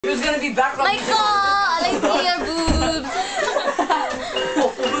Who's gonna be background? Michael! I like seeing your boobs. Oh,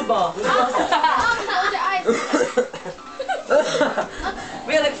 full ba? Close your eyes.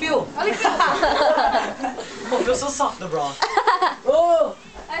 Wait, I like feel. I like you. Oh, feels so soft, the bra. Oh!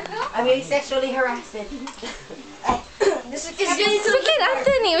 I'm being sexually harassed. This is Freaking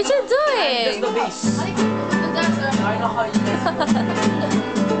Anthony, what you That's doing? the base. I like the dancer. I know how you guys do.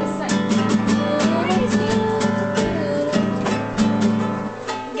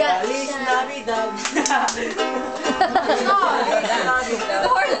 Feliz Navidad. Feliz Navidad. The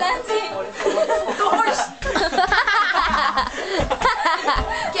horse dancing. The horse!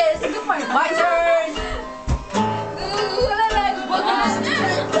 Okay, it's a good part. My turn!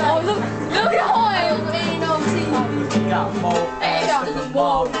 Oh, look at him. Ain't no tea. Got more ass than the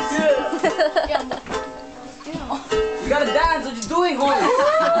balls. You gotta dance, what you doing, horse?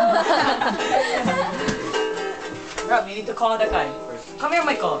 Rob, you need to call that guy first. Come here,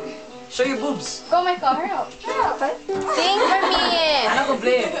 Michael. Show your boobs. Go, Michael, hurry up. Hurry up. Sing for me. I'm not gonna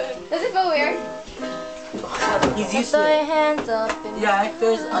play it. Does it feel weird? He's used Throw to your it. hands up. Yeah, it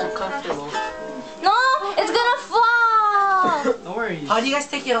feels uncomfortable. No, it's gonna fall. Don't worry. How do you guys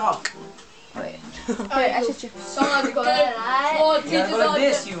take it off? Okay, I should so logical. Oh, You gotta go like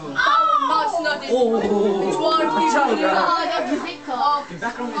this, you. No, it's not this. Oh. It's one. Watch out, bro. That's a big call. Your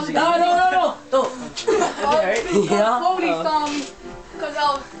background music. No. Yeah. Holy thumb. Because I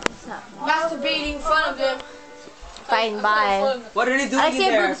was masturbating in front of them. Fine, bye. What are they doing I in see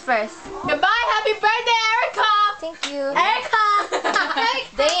your there? boobs first. Goodbye, happy birthday, Erica! Thank you. Erica!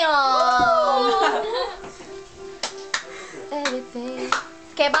 Damn.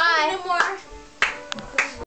 Okay, bye.